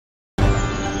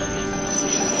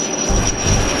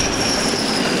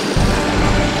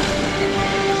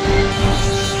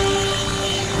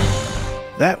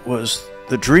That was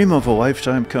the dream of a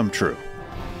lifetime come true.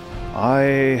 I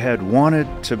had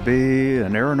wanted to be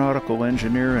an aeronautical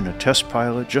engineer and a test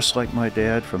pilot just like my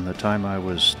dad from the time I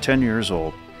was 10 years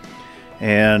old.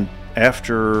 And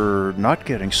after not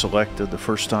getting selected the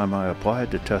first time I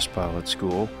applied to test pilot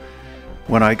school,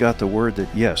 when I got the word that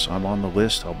yes, I'm on the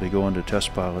list, I'll be going to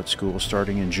test pilot school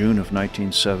starting in June of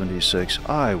 1976,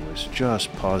 I was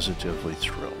just positively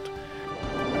thrilled.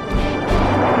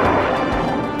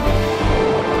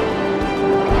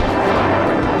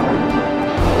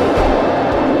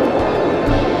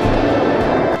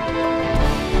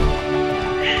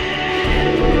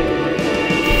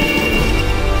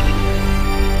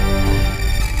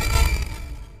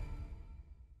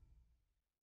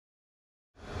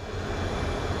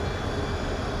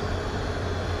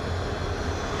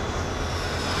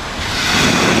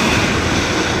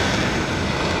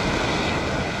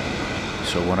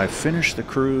 So when I finished the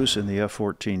cruise in the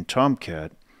F-14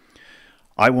 Tomcat,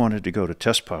 I wanted to go to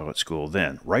test pilot school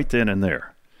then, right then and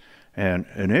there. And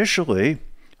initially,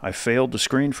 I failed to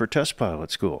screen for test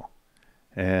pilot school.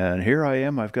 And here I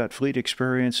am, I've got fleet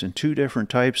experience in 2 different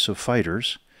types of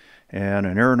fighters and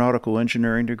an aeronautical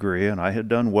engineering degree, and I had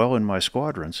done well in my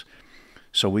squadrons.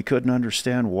 So we couldn't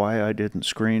understand why I didn't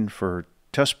screen for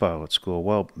test pilot school.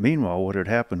 Well, meanwhile, what had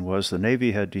happened was the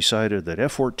Navy had decided that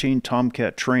F-14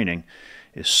 Tomcat training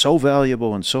is so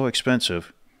valuable and so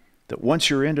expensive that once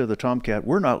you're into the Tomcat,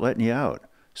 we're not letting you out.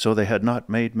 So they had not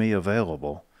made me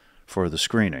available for the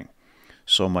screening.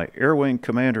 So my air wing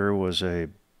commander was a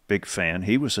big fan.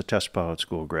 He was a test pilot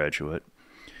school graduate,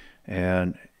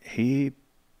 and he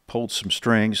pulled some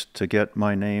strings to get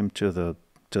my name to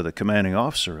the commanding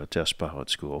officer at test pilot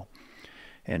school.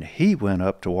 And he went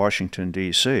up to Washington,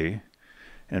 D.C.,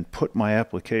 and put my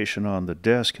application on the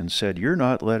desk and said, "You're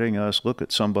not letting us look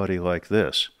at somebody like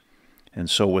this." And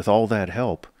so with all that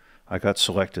help, I got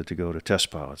selected to go to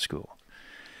test pilot school.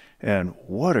 And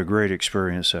what a great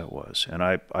experience that was. And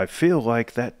I feel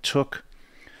like that took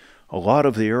a lot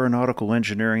of the aeronautical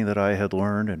engineering that I had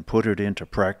learned and put it into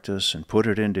practice and put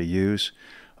it into use.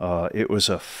 It was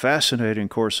a fascinating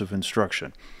course of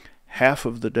instruction. Half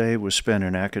of the day was spent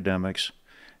in academics,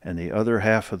 and the other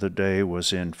half of the day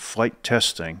was in flight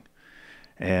testing.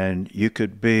 And you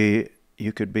could be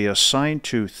assigned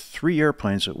to 3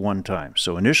 airplanes at one time.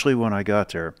 So initially when I got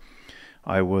there,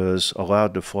 I was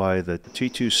allowed to fly the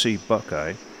T-2C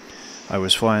Buckeye. I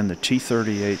was flying the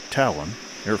T-38 Talon,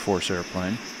 Air Force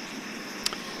airplane.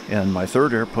 And my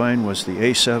third airplane was the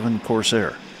A-7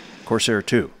 Corsair, Corsair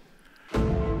II.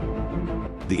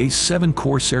 The A-7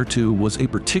 Corsair II was a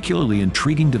particularly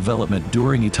intriguing development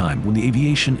during a time when the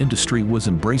aviation industry was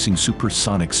embracing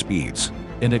supersonic speeds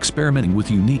and experimenting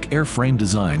with unique airframe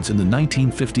designs in the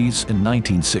 1950s and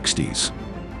 1960s.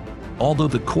 Although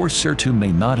the Corsair II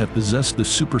may not have possessed the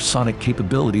supersonic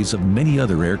capabilities of many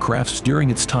other aircrafts during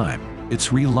its time,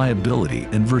 its reliability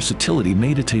and versatility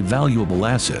made it a valuable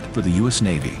asset for the U.S.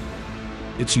 Navy.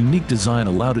 Its unique design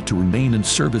allowed it to remain in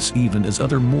service even as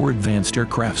other more advanced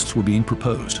aircrafts were being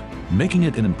proposed, making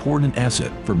it an important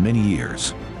asset for many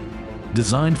years.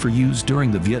 Designed for use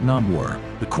during the Vietnam War,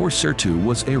 the Corsair II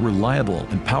was a reliable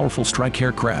and powerful strike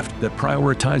aircraft that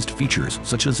prioritized features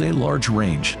such as a large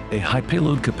range, a high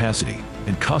payload capacity,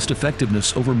 and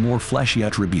cost-effectiveness over more flashy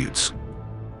attributes.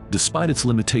 Despite its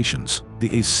limitations,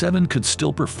 the A-7 could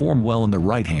still perform well in the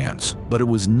right hands, but it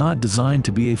was not designed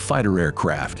to be a fighter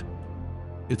aircraft.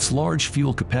 Its large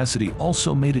fuel capacity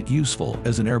also made it useful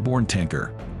as an airborne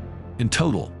tanker. In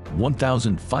total,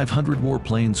 1,500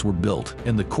 warplanes were built,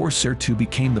 and the Corsair II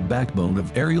became the backbone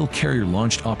of aerial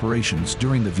carrier-launched operations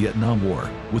during the Vietnam War,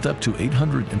 with up to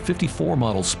 854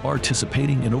 models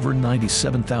participating in over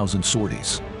 97,000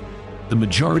 sorties. The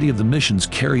majority of the missions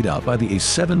carried out by the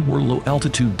A-7 were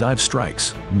low-altitude dive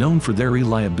strikes, known for their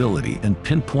reliability and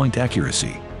pinpoint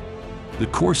accuracy. The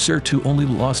Corsair II only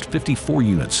lost 54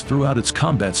 units throughout its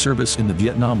combat service in the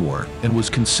Vietnam War and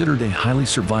was considered a highly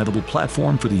survivable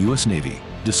platform for the U.S. Navy,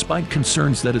 despite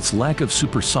concerns that its lack of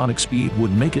supersonic speed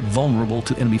would make it vulnerable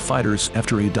to enemy fighters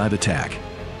after a dive attack.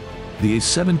 The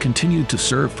A-7 continued to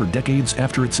serve for decades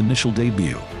after its initial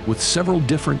debut, with several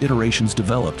different iterations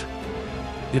developed.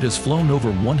 It has flown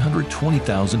over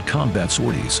 120,000 combat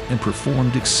sorties and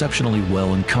performed exceptionally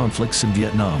well in conflicts in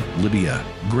Vietnam, Libya,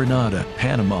 Grenada,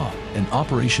 Panama, and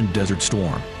Operation Desert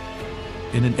Storm.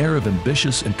 In an era of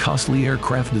ambitious and costly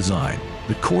aircraft design,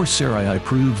 the Corsair II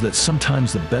proved that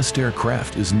sometimes the best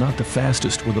aircraft is not the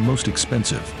fastest or the most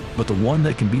expensive, but the one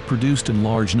that can be produced in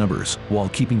large numbers while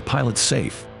keeping pilots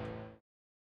safe.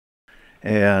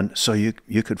 And so you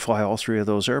could fly all 3 of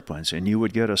those airplanes, and you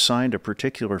would get assigned a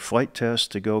particular flight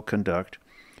test to go conduct,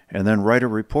 and then write a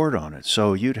report on it.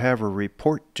 So you'd have a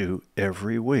report due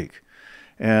every week.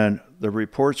 And the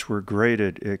reports were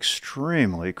graded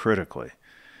extremely critically.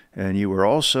 And you were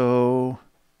also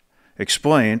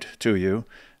explained to you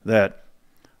that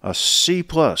a C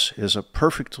plus is a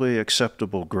perfectly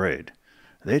acceptable grade.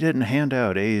 They didn't hand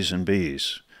out A's and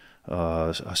B's.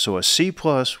 So a C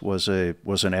plus was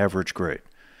an average grade.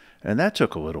 And that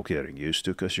took a little getting used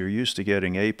to, because you're used to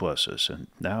getting A pluses. And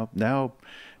now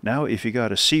if you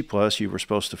got a C plus, you were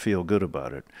supposed to feel good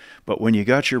about it. But when you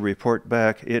got your report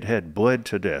back, it had bled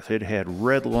to death. It had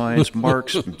red lines,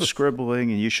 marks, and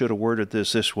scribbling, and you should have worded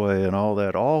this way and all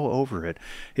that all over it.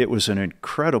 It was an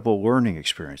incredible learning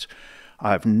experience.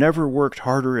 I've never worked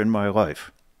harder in my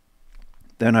life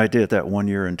than I did that 1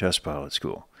 year in test pilot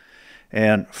school.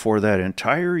 And for that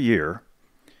entire year,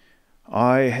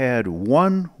 I had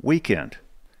one weekend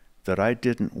that I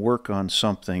didn't work on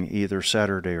something either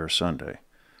Saturday or Sunday.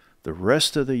 The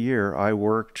rest of the year, I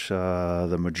worked,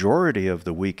 the majority of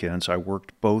the weekends, I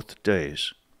worked both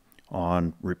days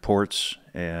on reports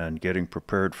and getting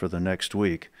prepared for the next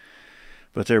week.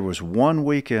 But there was one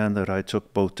weekend that I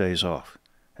took both days off.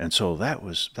 And so that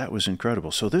was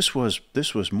incredible. So this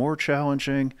was more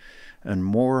challenging and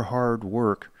more hard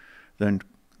work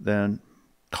than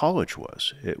college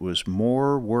was. It was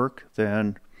more work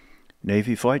than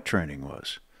Navy flight training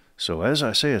was. So as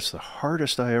I say, it's the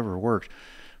hardest I ever worked,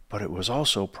 but it was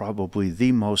also probably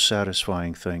the most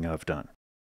satisfying thing I've done.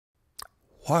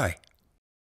 Why?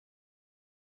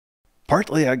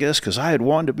 Partly, I guess, because I had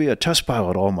wanted to be a test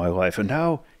pilot all my life, and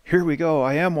now here we go.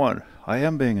 I am one. I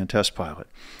am being a test pilot.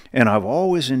 And I've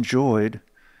always enjoyed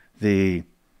the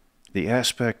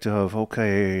aspect of,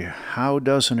 okay, how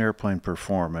does an airplane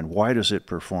perform, and why does it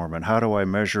perform, and how do I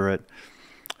measure it?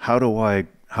 How do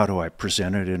I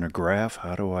present it in a graph?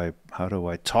 How do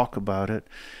I talk about it?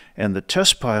 And the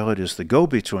test pilot is the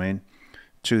go-between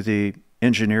to the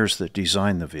engineers that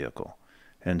design the vehicle.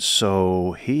 And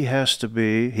so he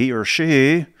or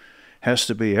she has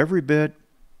to be every bit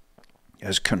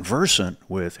as conversant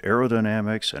with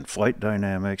aerodynamics and flight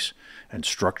dynamics and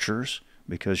structures,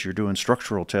 because you're doing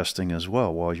structural testing as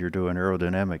well while you're doing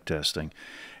aerodynamic testing.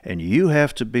 And you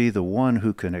have to be the one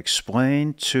who can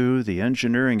explain to the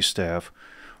engineering staff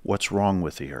what's wrong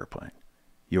with the airplane.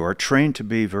 You are trained to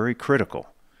be very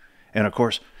critical. And of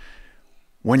course,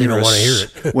 when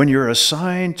you're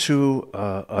assigned to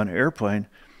an airplane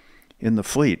in the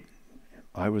fleet,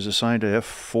 I was assigned to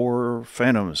F-4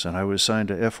 Phantoms, and I was assigned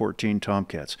to F-14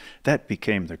 Tomcats. That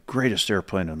became the greatest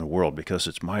airplane in the world because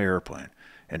it's my airplane.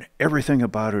 And everything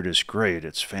about it is great.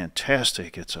 It's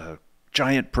fantastic. It's a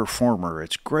giant performer.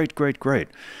 It's great, great, great.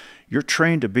 You're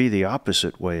trained to be the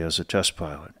opposite way as a test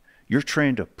pilot. You're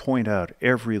trained to point out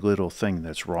every little thing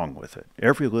that's wrong with it,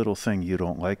 every little thing you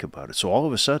don't like about it. So all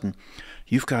of a sudden,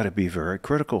 you've got to be very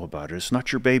critical about it. It's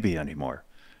not your baby anymore.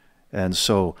 And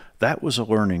so that was a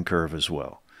learning curve as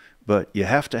well. But you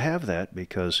have to have that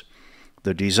because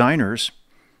the designers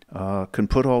can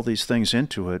put all these things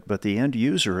into it, but the end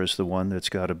user is the one that's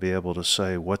got to be able to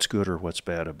say what's good or what's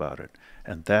bad about it.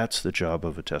 And that's the job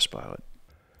of a test pilot.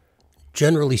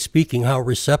 Generally speaking, how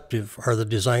receptive are the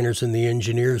designers and the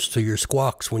engineers to your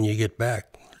squawks when you get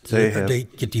back? They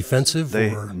get defensive?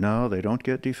 No, they don't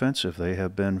get defensive. They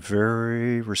have been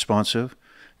very responsive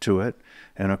to it.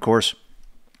 And of course,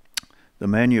 the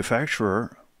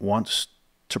manufacturer wants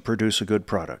to produce a good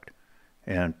product.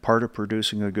 And part of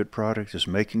producing a good product is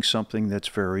making something that's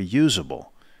very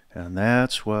usable. And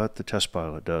that's what the test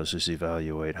pilot does, is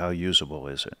evaluate how usable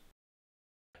is it.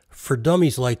 For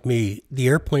dummies like me, the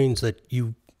airplanes that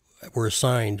you were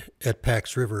assigned at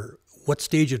Pax River, what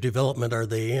stage of development are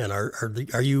they in?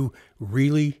 Are you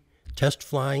really test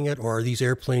flying it, or are these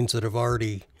airplanes that have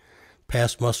already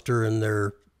passed muster and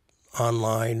they're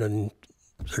online and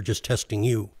they're just testing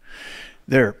you?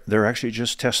 They're actually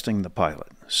just testing the pilot.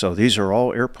 So these are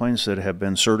all airplanes that have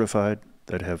been certified,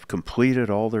 that have completed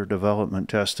all their development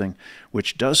testing,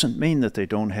 which doesn't mean that they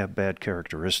don't have bad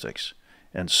characteristics.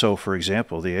 And so, for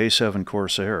example, the A7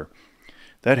 Corsair,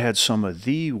 that had some of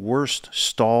the worst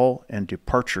stall and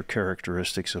departure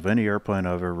characteristics of any airplane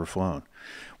I've ever flown.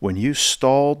 When you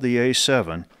stalled the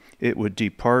A7, it would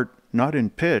depart not in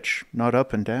pitch, not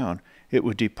up and down, it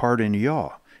would depart in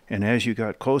yaw. And as you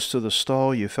got close to the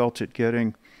stall, you felt it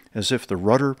getting as if the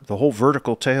rudder, the whole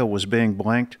vertical tail was being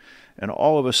blanked, and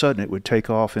all of a sudden it would take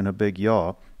off in a big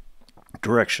yaw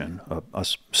direction, a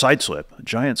side slip, a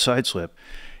giant side slip.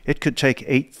 It could take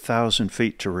 8,000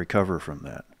 feet to recover from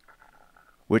that,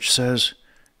 which says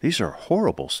these are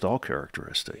horrible stall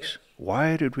characteristics.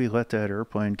 Why did we let that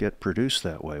airplane get produced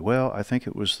that way? Well, I think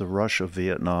it was the rush of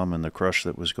Vietnam and the crush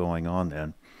that was going on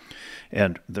then.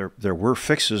 And there were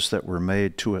fixes that were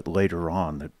made to it later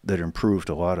on that improved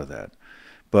a lot of that.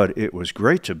 But it was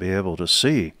great to be able to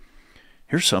see,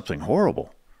 here's something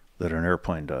horrible that an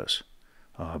airplane does.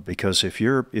 Because if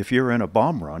you're in a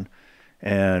bomb run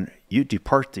and you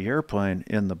depart the airplane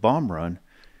in the bomb run,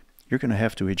 you're going to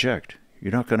have to eject.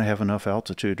 You're not going to have enough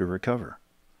altitude to recover.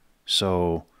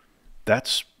 So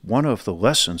that's one of the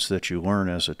lessons that you learn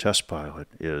as a test pilot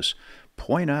is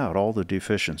point out all the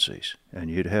deficiencies. And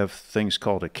you'd have things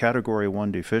called a Category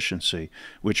 1 deficiency,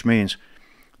 which means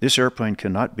this airplane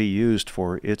cannot be used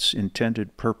for its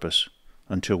intended purpose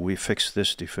until we fix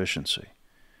this deficiency.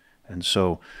 And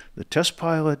so the test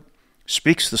pilot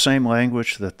speaks the same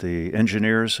language that the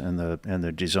engineers and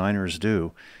the designers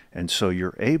do. And so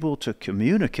you're able to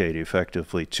communicate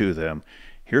effectively to them,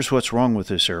 here's what's wrong with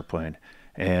this airplane.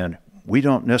 And we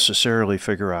don't necessarily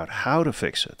figure out how to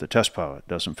fix it. The test pilot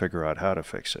doesn't figure out how to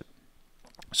fix it.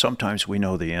 Sometimes we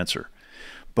know the answer.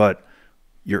 But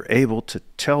you're able to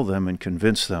tell them and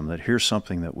convince them that here's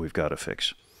something that we've got to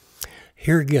fix.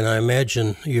 Here again, I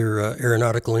imagine your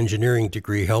aeronautical engineering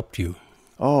degree helped you.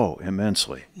 Oh,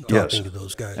 immensely. Talking to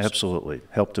those guys. Absolutely.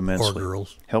 Helped immensely. Or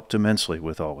girls. Helped immensely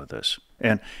with all of this.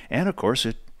 And of course,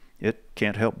 it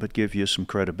can't help but give you some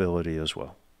credibility as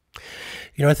well.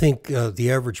 You know, I think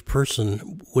the average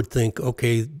person would think,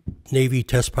 okay, Navy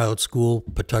test pilot school,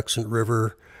 Patuxent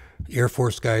River, Air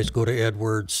Force guys go to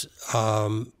Edwards.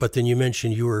 But then you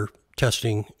mentioned you were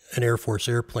testing an Air Force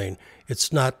airplane.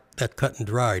 It's not that cut and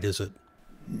dried, is it?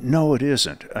 No, it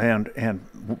isn't. And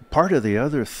part of the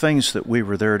other things that we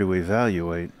were there to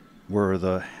evaluate were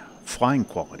the flying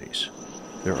qualities.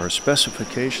 There are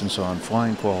specifications on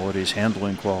flying qualities,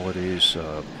 handling qualities,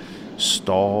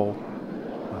 stall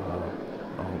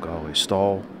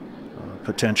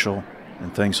potential,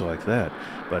 and things like that.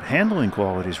 But handling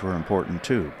qualities were important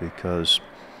too, because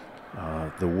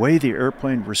the way the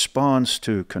airplane responds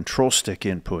to control stick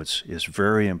inputs is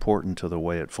very important to the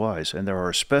way it flies. And there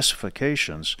are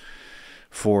specifications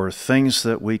for things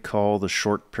that we call the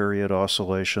short period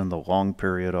oscillation, the long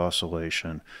period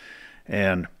oscillation.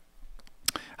 And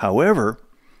however,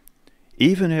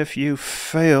 even if you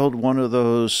failed one of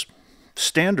those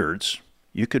standards,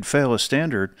 you could fail a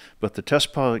standard, but the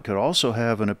test pilot could also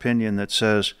have an opinion that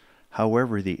says,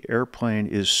 however, the airplane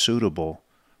is suitable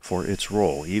for its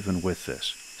role, even with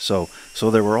this. So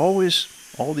there were always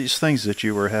all these things that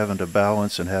you were having to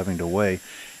balance and having to weigh.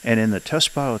 And in the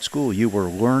test pilot school, you were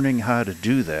learning how to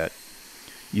do that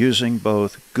using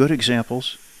both good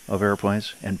examples of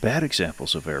airplanes and bad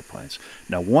examples of airplanes.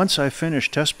 Now, once I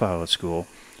finished test pilot school,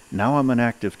 now I'm an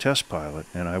active test pilot,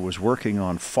 and I was working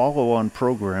on follow-on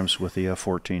programs with the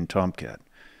F-14 Tomcat.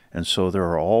 And so there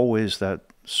are always that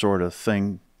sort of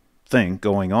thing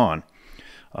going on.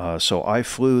 So I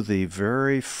flew the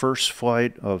very first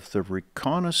flight of the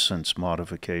reconnaissance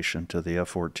modification to the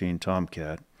F-14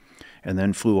 Tomcat, and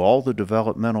then flew all the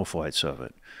developmental flights of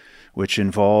it, which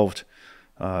involved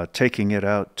taking it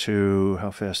out to,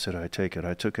 how fast did I take it?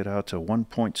 I took it out to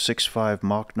 1.65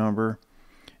 Mach number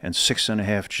and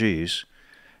 6.5 Gs.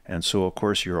 And so, of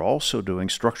course, you're also doing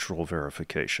structural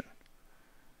verification.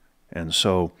 And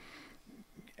so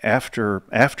after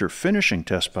finishing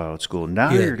test pilot school,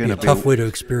 now you're going to be... tough way to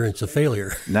experience a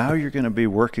failure. Now you're going to be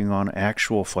working on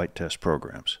actual flight test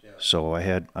programs. So I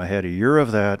had a year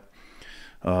of that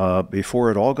before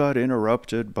it all got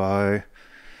interrupted by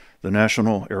the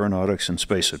National Aeronautics and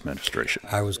Space Administration.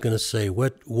 I was going to say,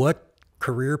 what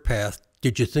career path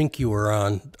did you think you were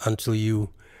on until you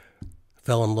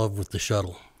fell in love with the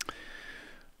shuttle?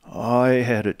 I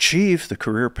had achieved the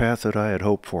career path that I had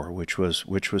hoped for, which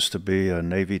was to be a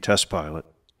Navy test pilot.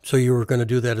 So you were going to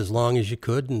do that as long as you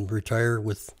could and retire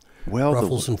with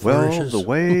ruffles and flourishes? Well,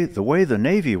 the way the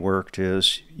Navy worked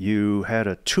is you had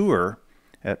a tour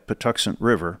at Patuxent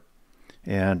River,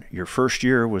 and your first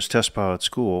year was test pilot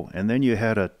school, and then you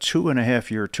had a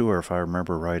 2.5-year tour, if I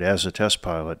remember right, as a test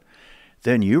pilot.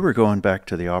 Then you were going back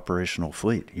to the operational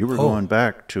fleet. You were going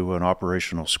back to an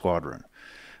operational squadron.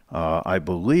 I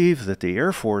believe that the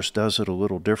Air Force does it a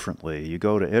little differently. You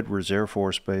go to Edwards Air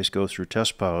Force Base, go through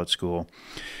test pilot school,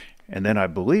 and then I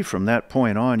believe from that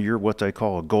point on, you're what they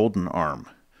call a golden arm.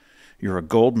 You're a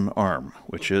golden arm,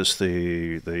 which is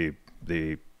the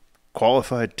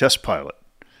qualified test pilot.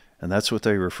 And that's what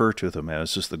they refer to them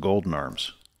as, is the golden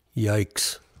arms.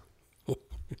 Yikes.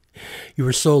 You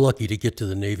were so lucky to get to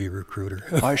the Navy recruiter.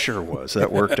 I sure was.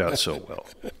 That worked out so well.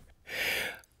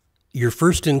 Your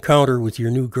first encounter with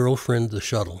your new girlfriend, the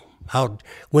shuttle.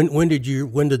 When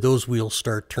did those wheels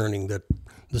start turning that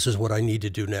this is what I need to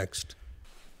do next?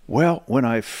 Well, when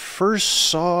I first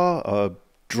saw a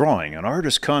drawing, an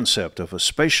artist's concept of a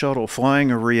space shuttle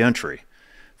flying a re-entry,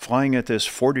 flying at this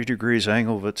 40 degrees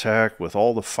angle of attack with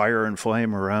all the fire and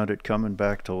flame around it coming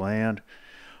back to land.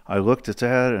 I looked at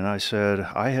that and I said,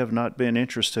 I have not been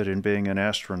interested in being an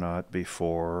astronaut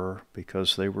before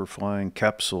because they were flying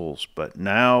capsules, but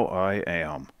now I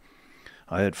am.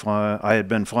 I had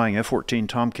been flying F-14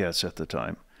 Tomcats at the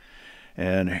time.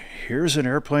 And here's an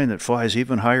airplane that flies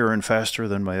even higher and faster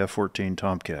than my F-14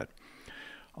 Tomcat.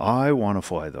 I want to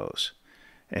fly those.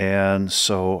 And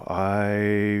so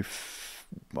I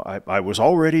was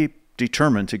already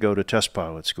determined to go to test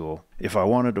pilot school. If I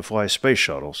wanted to fly space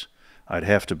shuttles, I'd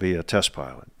have to be a test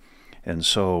pilot. And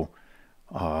so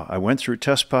I went through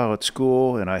test pilot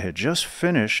school, and I had just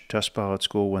finished test pilot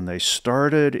school when they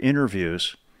started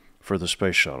interviews for the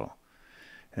space shuttle.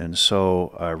 And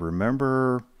so I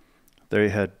remember there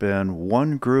had been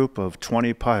one group of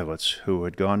 20 pilots who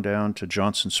had gone down to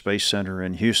Johnson Space Center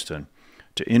in Houston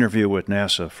to interview with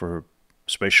NASA for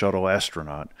Space Shuttle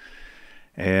astronaut.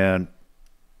 And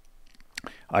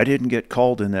I didn't get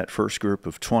called in that first group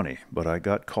of 20, but I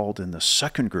got called in the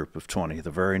second group of 20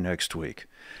 the very next week.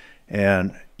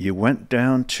 And you went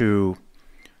down to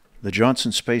the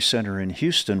Johnson Space Center in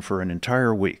Houston for an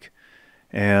entire week.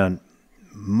 And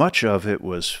much of it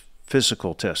was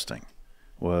physical testing,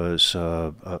 was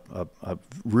a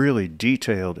really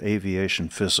detailed aviation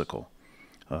physical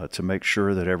to make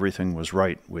sure that everything was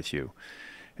right with you.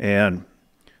 And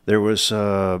there was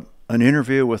an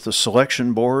interview with the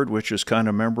selection board, which is kind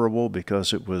of memorable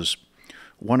because it was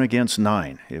 1 against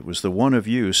 9. It was the one of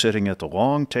you sitting at the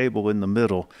long table in the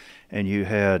middle, and you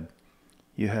had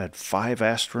 5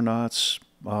 astronauts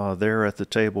there at the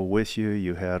table with you.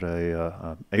 You had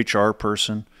a HR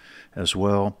person as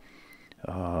well,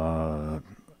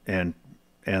 and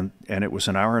it was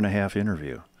an hour-and-a-half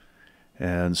interview.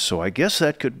 And so I guess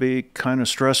that could be kind of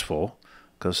stressful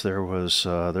because there was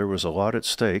a lot at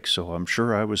stake, so I'm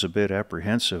sure I was a bit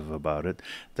apprehensive about it.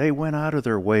 They went out of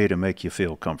their way to make you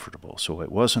feel comfortable, so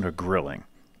it wasn't a grilling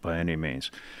by any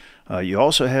means. You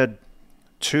also had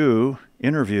 2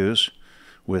 interviews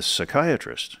with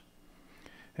psychiatrists,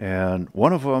 and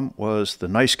one of them was the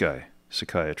nice guy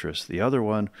psychiatrist. The other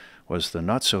one was the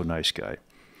not-so-nice guy.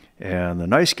 And the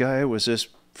nice guy was this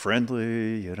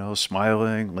friendly,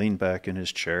 smiling, lean back in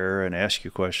his chair and ask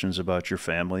you questions about your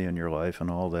family and your life and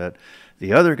all that.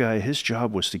 The other guy, his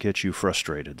job was to get you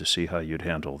frustrated to see how you'd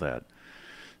handle that.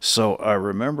 So I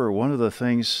remember one of the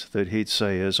things that he'd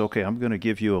say is, okay, I'm going to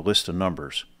give you a list of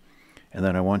numbers, and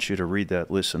then I want you to read that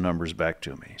list of numbers back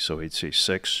to me. So he'd say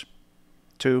 6,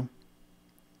 2,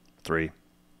 3,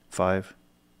 5,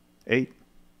 8,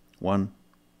 1,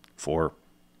 4,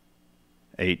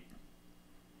 8.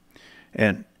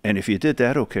 And if you did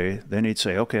that okay, then he'd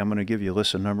say, okay, I'm going to give you a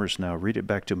list of numbers now. Read it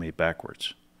back to me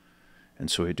backwards. And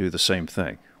so he'd do the same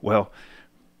thing. Well,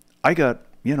 I got,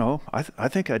 I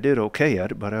think I did okay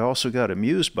at it, but I also got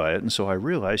amused by it. And so I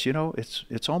realized,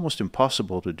 it's almost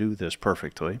impossible to do this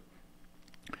perfectly.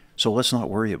 So let's not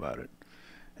worry about it.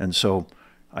 And so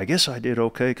I guess I did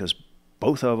okay because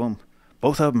both of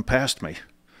them passed me.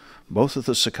 Both of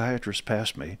the psychiatrists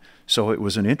passed me. So it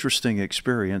was an interesting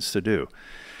experience to do.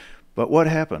 But what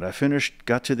happened? I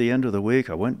got to the end of the week.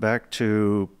 I went back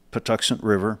to Patuxent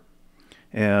River,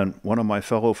 and one of my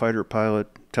fellow fighter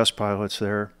test pilots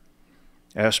there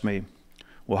asked me,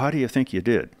 well, how do you think you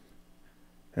did?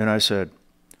 And I said,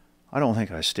 I don't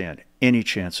think I stand any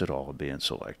chance at all of being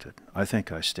selected. I think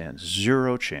I stand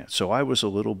 0 chance. So I was a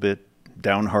little bit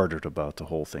downhearted about the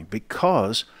whole thing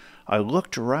because I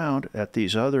looked around at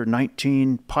these other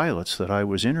 19 pilots that I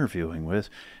was interviewing with,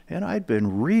 and I'd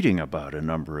been reading about a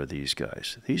number of these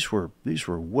guys. These were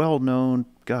well-known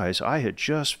guys. I had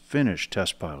just finished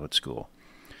test pilot school.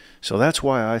 So that's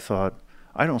why I thought,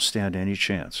 I don't stand any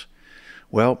chance.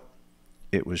 Well,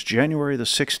 it was January the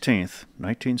 16th,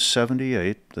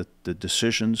 1978, that the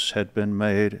decisions had been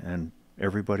made, and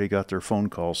everybody got their phone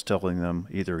calls telling them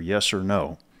either yes or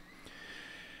no.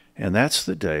 And that's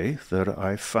the day that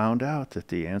I found out that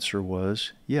the answer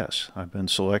was yes. I've been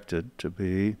selected to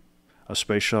be a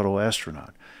space shuttle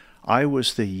astronaut. I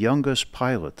was the youngest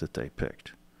pilot that they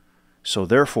picked. So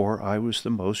therefore, I was the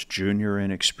most junior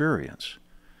in experience.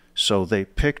 So they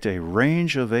picked a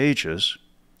range of ages,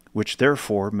 which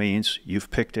therefore means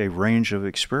you've picked a range of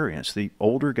experience. The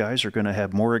older guys are going to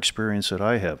have more experience than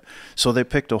I have. So they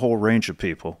picked a whole range of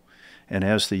people. And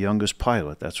as the youngest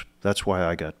pilot, that's why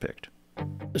I got picked.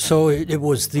 So it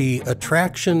was the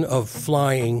attraction of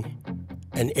flying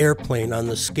an airplane on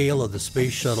the scale of the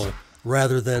space shuttle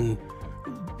rather than,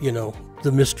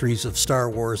 the mysteries of Star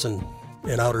Wars and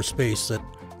outer space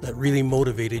that really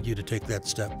motivated you to take that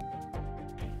step.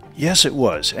 Yes, it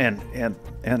was. And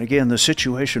again, the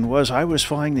situation was I was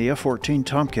flying the F-14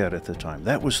 Tomcat at the time.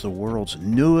 That was the world's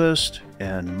newest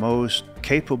and most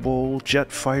capable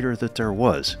jet fighter that there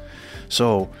was.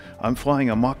 So I'm flying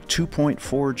a Mach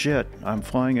 2.4 jet. I'm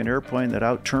flying an airplane that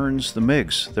outturns the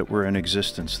MiGs that were in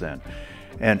existence then.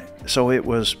 And so it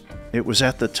was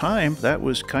at the time, that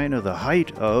was kind of the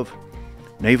height of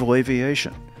naval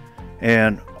aviation.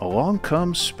 And along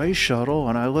comes Space Shuttle,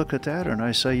 and I look at that and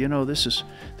I say, you know, this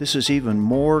is even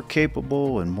more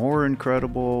capable and more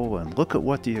incredible, and look at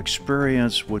what the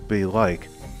experience would be like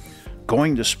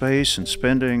going to space and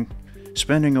spending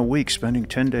a week, spending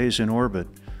 10 days in orbit,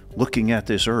 looking at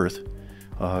this Earth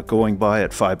going by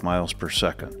at 5 miles per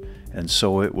second. And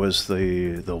so it was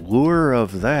the lure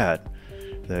of that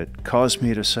caused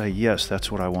me to say, yes,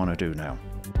 that's what I want to do now.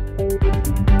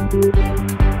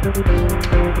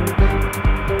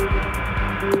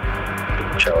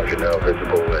 Challenger now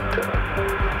visible at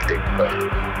Cape Kennedy.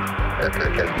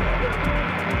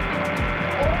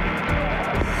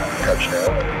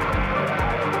 Touchdown.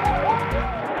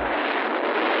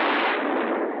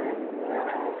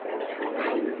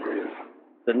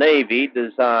 The Navy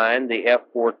designed the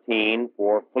F-14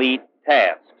 for fleet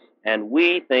tasks, and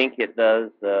we think it does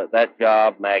that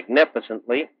job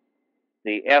magnificently.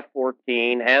 The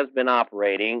F-14 has been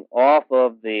operating off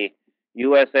of the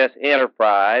USS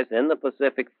Enterprise in the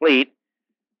Pacific Fleet,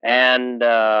 and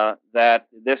that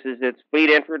this is its fleet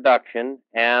introduction,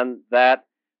 and that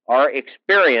our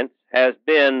experience has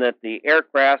been that the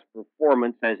aircraft's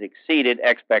performance has exceeded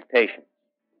expectations.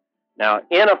 Now,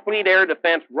 in a fleet air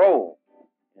defense role,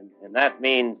 and that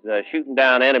means shooting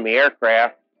down enemy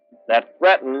aircraft that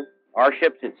threaten our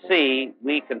ships at sea,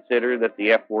 we consider that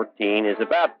the F-14 is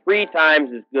about 3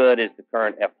 times as good as the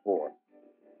current F-4.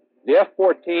 The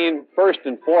F-14, first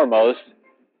and foremost,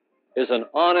 is an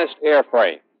honest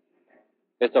airframe.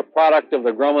 It's a product of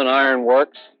the Grumman Iron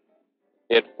Works.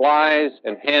 It flies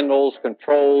and handles,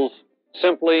 controls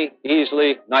simply,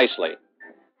 easily, nicely.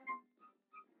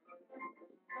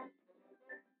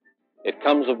 It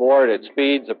comes aboard at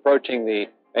speeds approaching the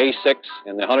A6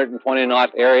 in the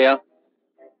 120-knot area.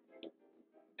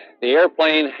 The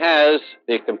airplane has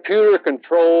the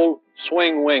computer-controlled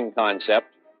swing wing concept,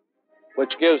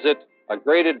 which gives it a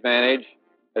great advantage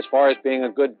as far as being a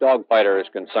good dogfighter is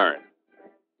concerned.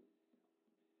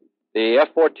 The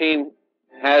F-14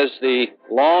 has the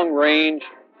long-range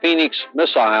Phoenix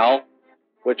missile,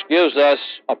 which gives us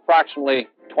approximately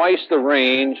twice the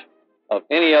range of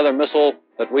any other missile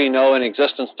that we know in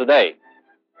existence today.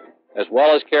 As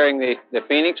well as carrying the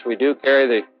Phoenix, we do carry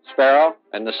the Sparrow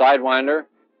and the Sidewinder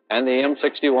and the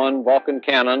M61 Vulcan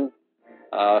cannon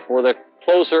for the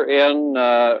closer-in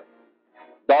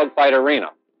dogfight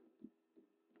arena.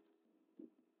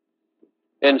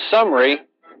 In summary,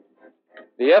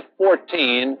 the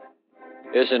F-14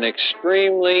 is an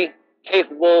extremely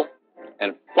capable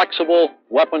and flexible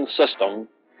weapon system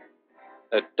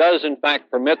that does, in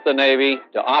fact, permit the Navy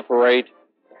to operate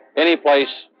any place,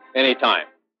 anytime.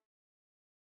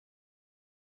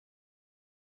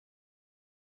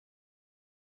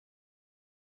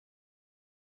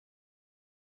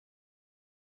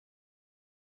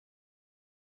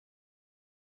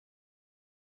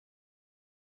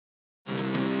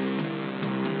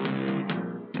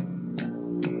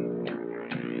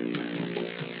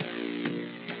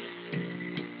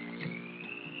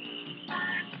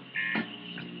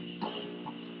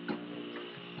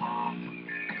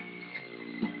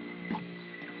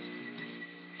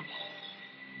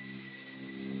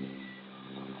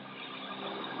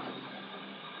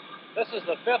 This is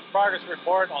the 5th progress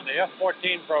report on the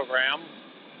F-14 program,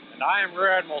 and I am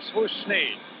Rear Admiral Swoosh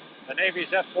Sneed, the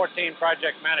Navy's F-14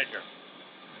 project manager.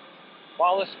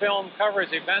 While this film covers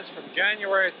events from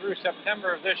January through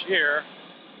September of this year,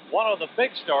 one of the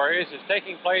big stories is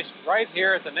taking place right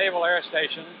here at the Naval Air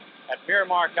Station at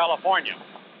Miramar, California.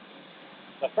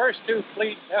 The first 2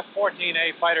 Fleet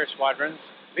F-14A fighter squadrons,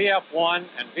 VF-1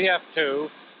 and VF-2,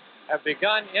 have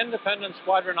begun independent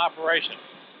squadron operations.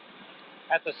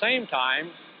 At the same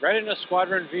time, Readiness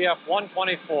Squadron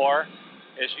VF-124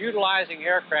 is utilizing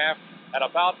aircraft at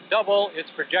about double its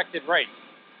projected rate,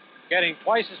 getting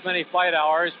twice as many flight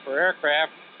hours per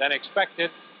aircraft than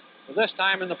expected for this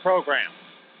time in the program.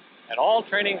 And all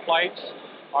training flights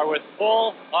are with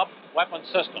full-up weapon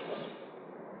systems.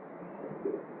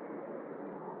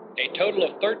 A total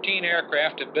of 13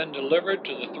 aircraft have been delivered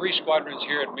to the 3 squadrons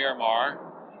here at Miramar,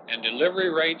 and delivery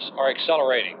rates are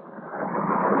accelerating.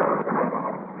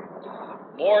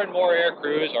 More and more air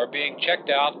crews are being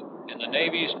checked out in the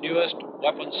Navy's newest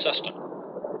weapons system.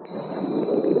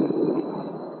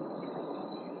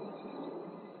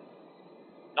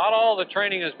 not all the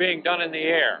training is being done in the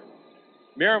air.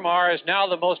 Miramar is now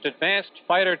the most advanced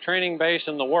fighter training base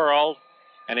in the world,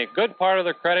 and a good part of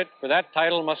the credit for that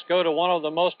title must go to one of the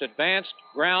most advanced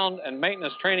ground and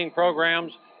maintenance training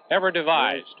programs ever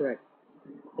devised.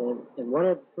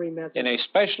 In a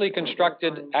specially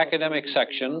constructed academic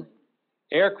section,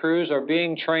 air crews are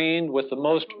being trained with the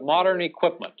most modern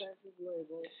equipment.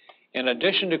 In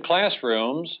addition to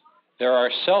classrooms, there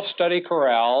are self-study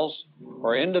corrals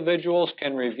where individuals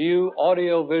can review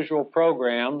audio-visual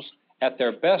programs at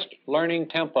their best learning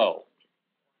tempo.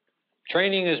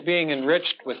 Training is being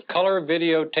enriched with color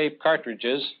videotape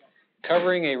cartridges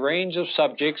covering a range of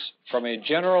subjects from a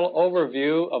general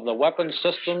overview of the weapon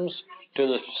systems to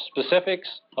the specifics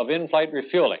of in-flight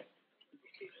refueling.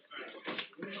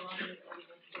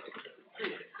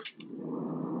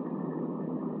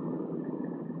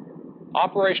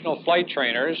 Operational flight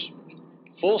trainers,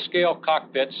 full-scale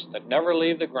cockpits that never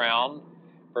leave the ground,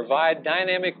 provide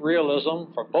dynamic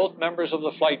realism for both members of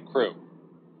the flight crew.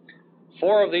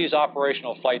 4 of these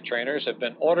operational flight trainers have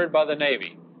been ordered by the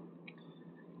Navy.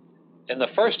 In the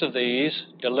first of these,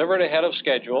 delivered ahead of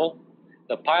schedule,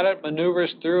 the pilot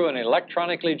maneuvers through an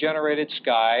electronically generated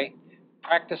sky,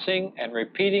 practicing and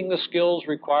repeating the skills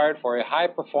required for a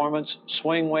high-performance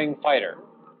swing-wing fighter.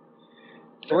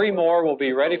 3 more will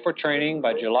be ready for training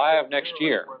by July of next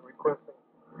year.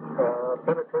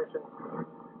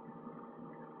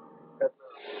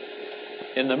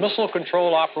 In the Missile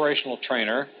Control Operational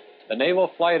Trainer, the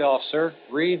naval flight officer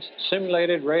reads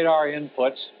simulated radar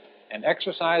inputs and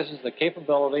exercises the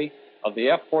capability of the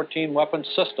F-14 weapon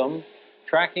system,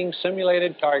 tracking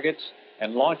simulated targets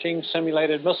and launching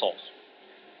simulated missiles.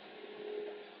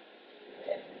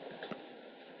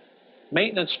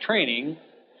 Maintenance training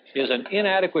is an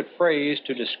inadequate phrase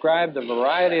to describe the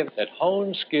variety of that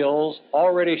honed skills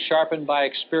already sharpened by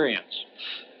experience.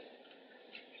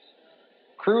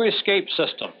 Crew escape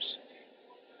systems.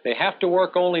 They have to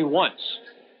work only once,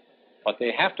 but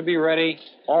they have to be ready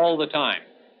all the time.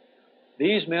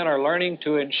 These men are learning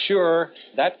to ensure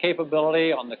that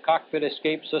capability on the cockpit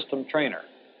escape system trainer.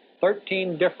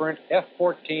 13 different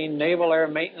F-14 Naval Air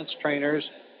Maintenance trainers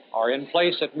are in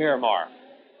place at Miramar.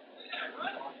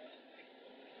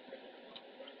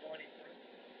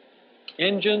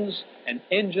 Engines and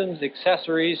engines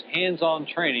accessories hands-on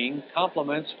training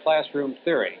complements classroom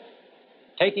theory.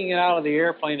 Taking it out of the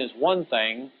airplane is one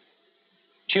thing,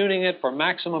 tuning it for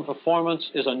maximum performance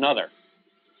is another.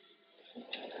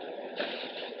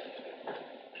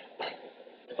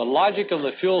 The logic of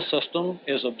the fuel system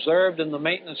is observed in the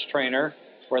maintenance trainer,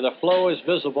 where the flow is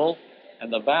visible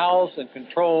and the valves and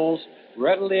controls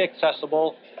readily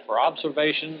accessible for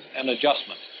observation and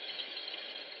adjustment.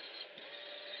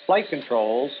 Flight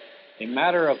controls, a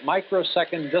matter of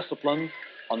microsecond discipline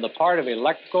on the part of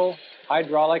electrical,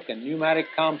 hydraulic, and pneumatic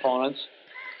components,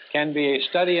 can be a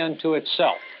study unto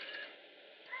itself.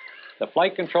 The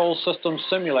Flight Control System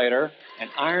Simulator, an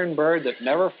iron bird that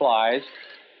never flies,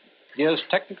 gives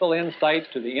technical insight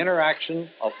to the interaction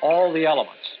of all the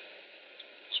elements.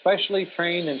 Specially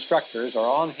trained instructors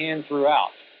are on hand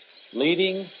throughout,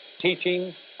 leading,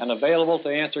 teaching, and available to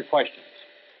answer questions.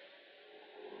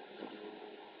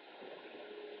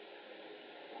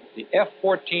 The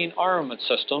F-14 armament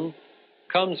system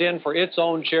comes in for its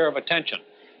own share of attention.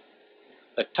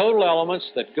 The total elements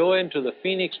that go into the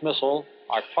Phoenix missile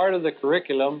are part of the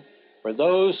curriculum for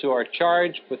those who are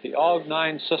charged with the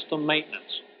AUG-9 system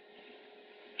maintenance.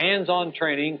 Hands-on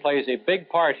training plays a big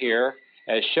part here,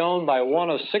 as shown by one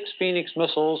of 6 Phoenix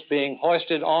missiles being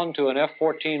hoisted onto an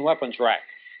F-14 weapons rack.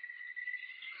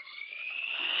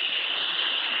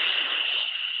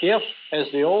 If, as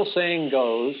the old saying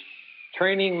goes,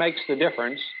 training makes the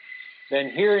difference,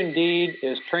 then here indeed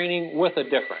is training with a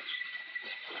difference.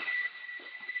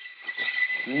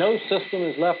 No system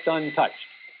is left untouched,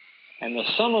 and the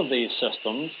sum of these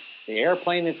systems, the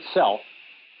airplane itself,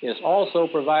 is also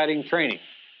providing training.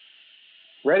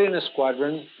 Readiness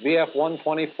Squadron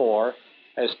VF-124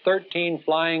 has 13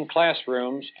 flying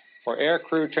classrooms for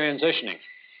aircrew transitioning.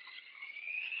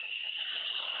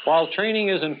 While training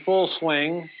is in full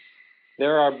swing,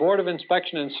 there are Board of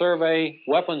Inspection and Survey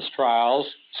weapons trials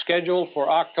scheduled for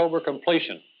October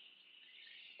completion.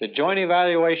 The Joint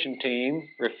Evaluation Team,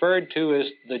 referred to as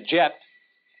the JET,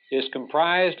 is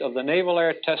comprised of the Naval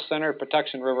Air Test Center at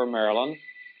Patuxent River, Maryland,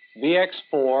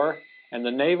 VX-4, and the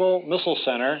Naval Missile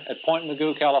Center at Point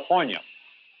Mugu, California.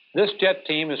 This JET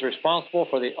team is responsible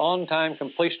for the on-time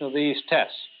completion of these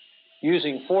tests,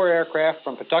 using 4 aircraft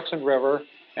from Patuxent River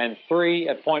and 3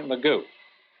 at Point Mugu.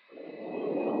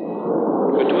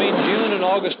 Between June and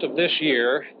August of this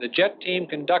year, the jet team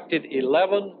conducted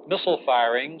 11 missile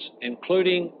firings,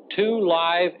 including 2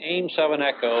 live AIM-7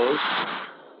 Echoes,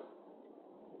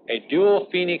 a dual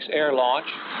Phoenix air launch,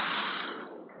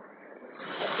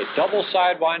 a double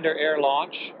Sidewinder air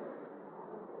launch,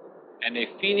 and a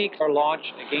Phoenix air launch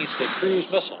against a cruise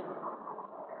missile.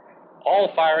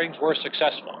 All firings were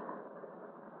successful.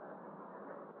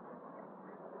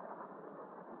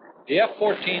 The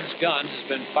F-14's gun has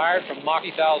been fired from Mach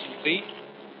 30,000 feet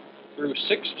through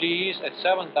 6 Gs at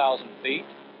 7,000 feet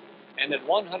and at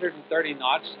 130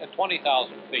 knots at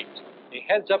 20,000 feet. A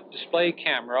heads-up display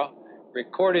camera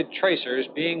recorded tracers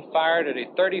being fired at a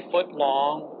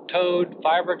 30-foot-long towed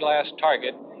fiberglass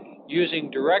target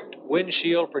using direct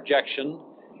windshield projection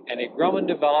and a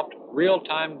Grumman-developed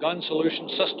real-time gun solution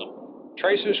system.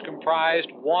 Tracers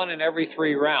comprised 1 in every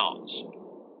 3 rounds.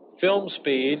 Film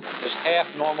speed was half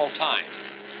normal time.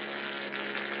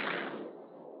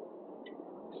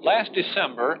 Last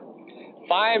December,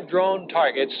 5 drone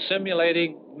targets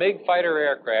simulating MiG fighter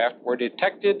aircraft were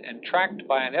detected and tracked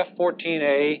by an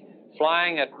F-14A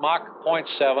flying at Mach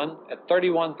 0.7 at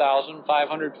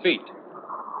 31,500 feet.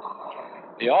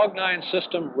 The AUG-9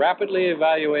 system rapidly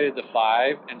evaluated the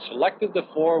 5 and selected the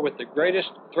 4 with the greatest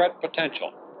threat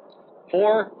potential.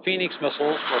 4 Phoenix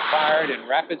missiles were fired in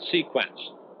rapid sequence.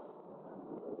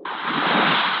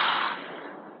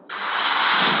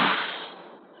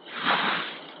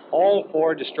 All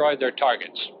 4 destroyed their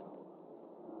targets.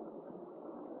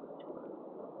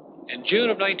 In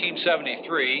June of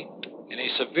 1973, in a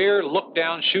severe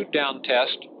look-down, shoot-down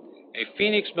test, a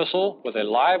Phoenix missile with a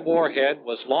live warhead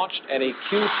was launched at a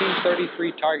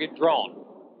QT-33 target drone.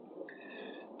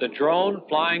 The drone,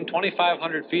 flying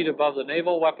 2,500 feet above the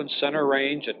Naval Weapons Center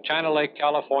range at China Lake,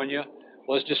 California,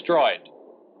 was destroyed.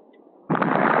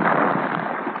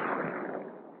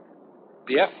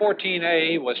 The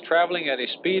F-14A was traveling at a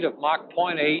speed of Mach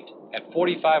 0.8 at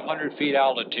 4,500 feet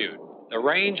altitude. The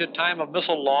range at time of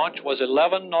missile launch was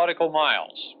 11 nautical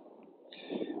miles.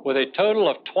 With a total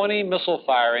of 20 missile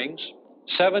firings,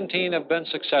 17 have been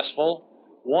successful,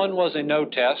 1 was a no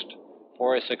test,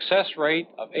 for a success rate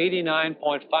of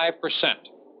 89.5%.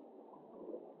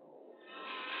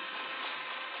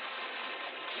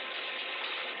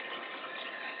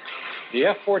 The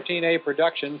F-14A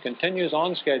production continues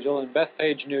on schedule in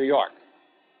Bethpage, New York.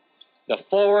 The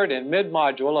forward and mid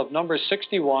module of number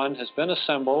 61 has been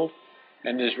assembled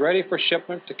and is ready for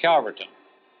shipment to Calverton,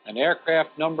 and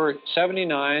aircraft number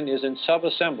 79 is in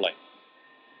sub-assembly.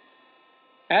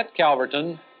 At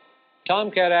Calverton,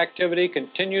 Tomcat activity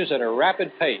continues at a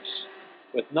rapid pace,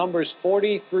 with numbers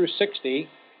 40 through 60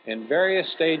 in various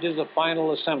stages of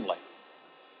final assembly.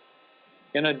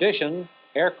 In addition,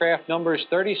 aircraft numbers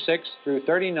 36 through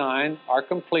 39 are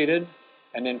completed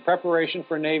and in preparation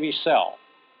for Navy sale.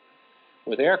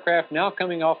 With aircraft now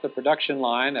coming off the production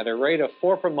line at a rate of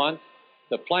 4 per month,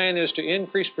 the plan is to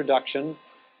increase production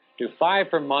to 5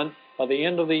 per month by the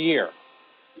end of the year.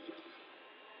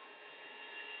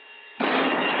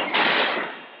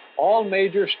 All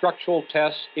major structural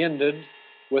tests ended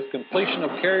with completion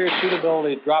of carrier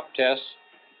suitability drop tests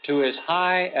to as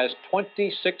high as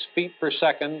 26 feet per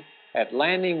second at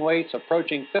landing weights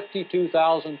approaching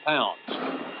 52,000 pounds.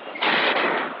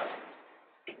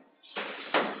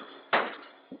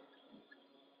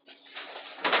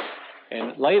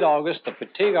 In late August, the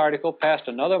fatigue article passed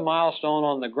another milestone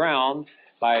on the ground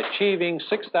by achieving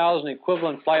 6,000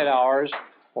 equivalent flight hours,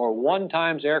 or 1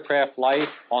 times aircraft life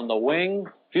on the wing,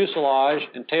 fuselage,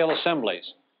 and tail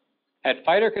assemblies. At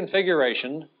fighter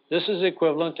configuration, this is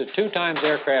equivalent to 2 times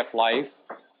aircraft life,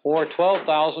 or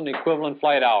 12,000 equivalent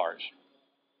flight hours.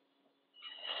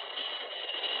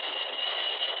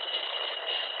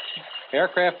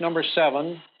 Aircraft number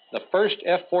 7, the first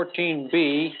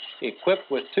F-14B, equipped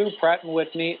with 2 Pratt &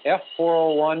 Whitney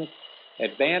F-401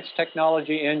 advanced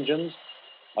technology engines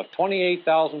of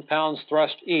 28,000 pounds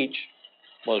thrust each,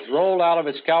 was rolled out of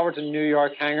its Calverton, New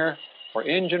York hangar for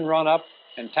engine run-up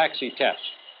and taxi tests.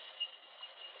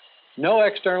 No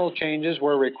external changes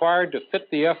were required to fit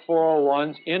the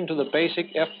F-401s into the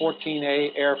basic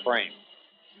F-14A airframe.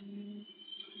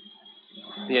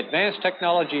 The advanced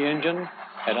technology engine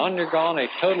had undergone a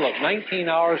total of 19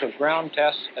 hours of ground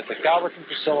tests at the Calverton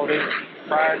facility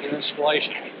prior to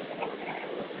installation.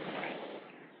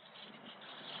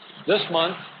 This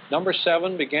month, number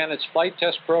 7 began its flight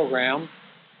test program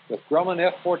with Grumman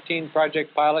F-14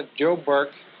 project pilot Joe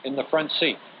Burke in the front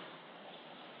seat.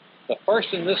 The first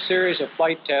in this series of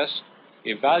flight tests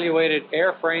evaluated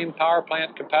airframe power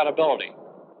plant compatibility.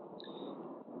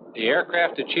 The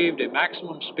aircraft achieved a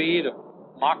maximum speed of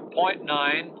Mach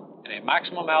 0.9 and a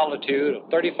maximum altitude of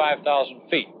 35,000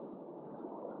 feet.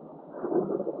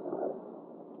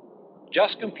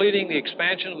 Just completing the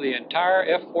expansion of the entire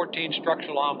F-14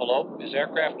 structural envelope is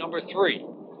aircraft number 3.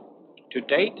 To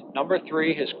date, number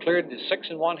 3 has cleared the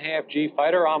 6.5 G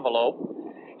fighter envelope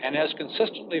and has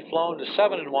consistently flown to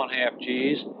 7.5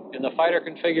 Gs in the fighter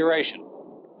configuration.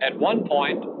 At one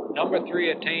point, number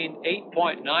 3 attained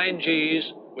 8.9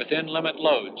 Gs within limit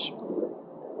loads.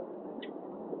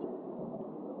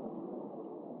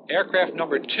 Aircraft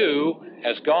number 2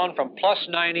 has gone from plus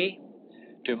 90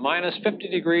 to minus 50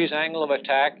 degrees angle of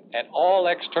attack at all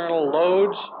external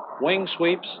loads, wing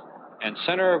sweeps, and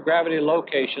center of gravity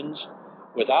locations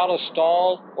without a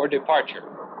stall or departure.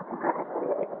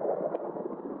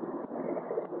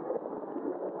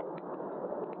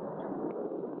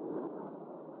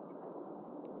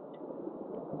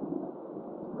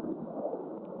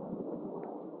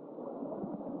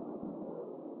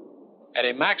 At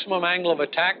a maximum angle of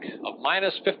attack of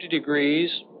minus 50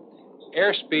 degrees,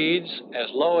 airspeeds as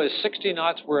low as 60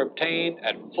 knots were obtained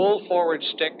at full forward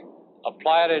stick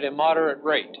applied at a moderate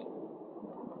rate.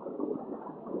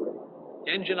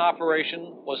 Engine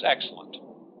operation was excellent.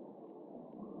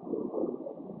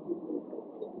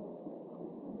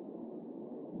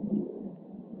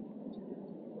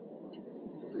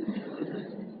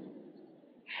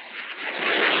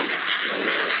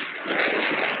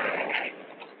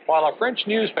 While a French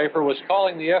newspaper was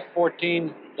calling the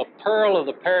F-14 the pearl of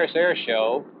the Paris Air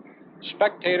Show,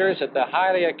 spectators at the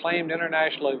highly acclaimed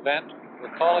international event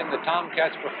were calling the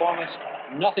Tomcat's performance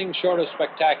nothing short of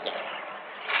spectacular.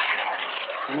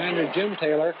 Commander Jim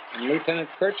Taylor and Lieutenant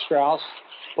Kurt Strauss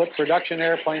put production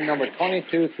airplane number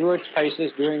 22 through its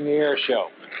paces during the air show.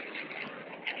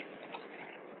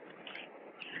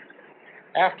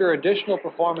 After additional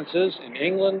performances in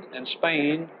England and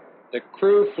Spain, the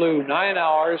crew flew 9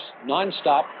 hours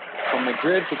non-stop from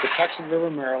Madrid to Patuxent River,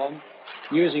 Maryland,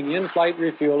 using in-flight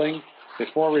refueling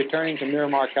before returning to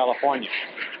Miramar, California.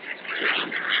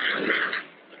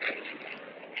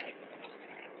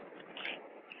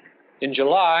 In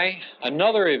July,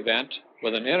 another event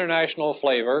with an international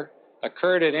flavor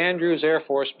occurred at Andrews Air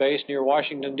Force Base near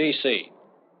Washington, D.C.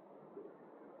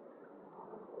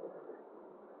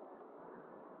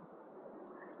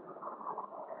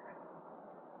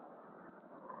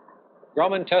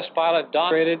 Grumman test pilot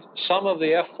demonstrated some of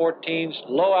the F-14's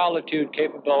low-altitude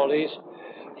capabilities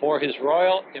for His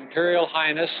Royal Imperial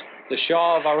Highness, the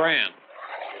Shah of Iran.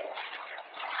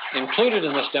 Included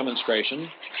in this demonstration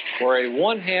were a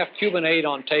 1/2 Cuban 8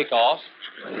 on takeoff,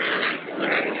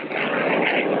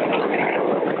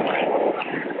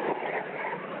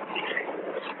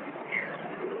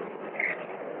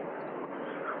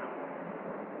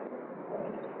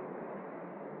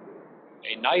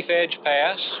 a knife edge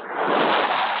pass.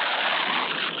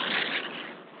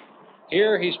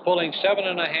 Here he's pulling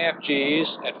 7.5 Gs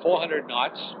at 400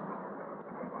 knots.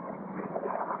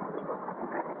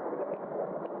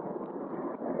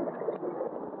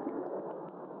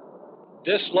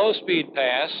 This low-speed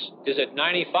pass is at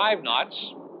 95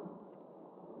 knots.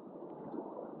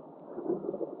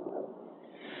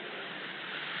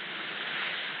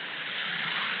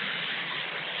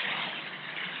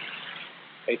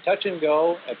 A touch and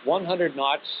go at 100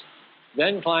 knots,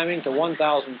 then climbing to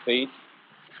 1,000 feet.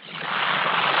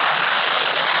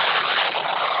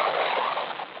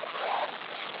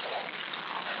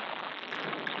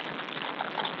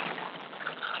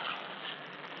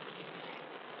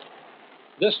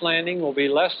 This landing will be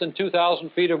less than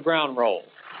 2,000 feet of ground roll.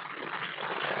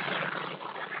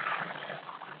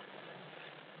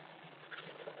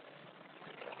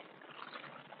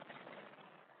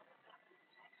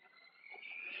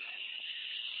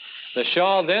 The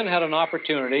Shah then had an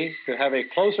opportunity to have a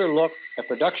closer look at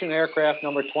production aircraft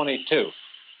number 22.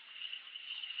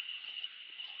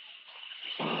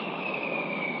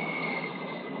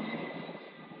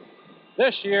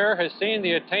 This year has seen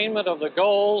the attainment of the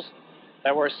goals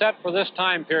that were set for this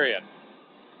time period.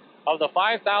 Of the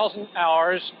 5,000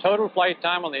 hours total flight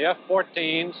time on the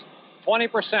F-14s,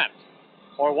 20%,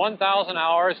 or 1,000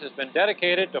 hours, has been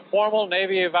dedicated to formal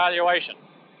Navy evaluation,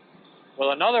 with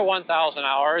another 1,000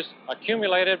 hours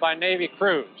accumulated by Navy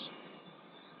crews.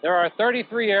 There are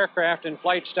 33 aircraft in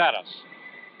flight status.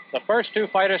 The first 2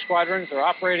 fighter squadrons are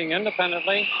operating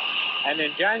independently, and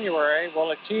in January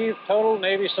will achieve total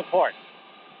Navy support.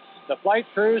 The flight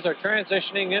crews are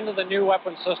transitioning into the new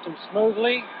weapon system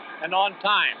smoothly and on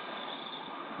time.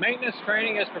 Maintenance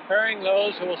training is preparing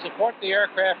those who will support the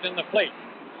aircraft in the fleet.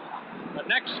 The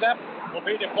next step will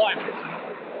be deployment.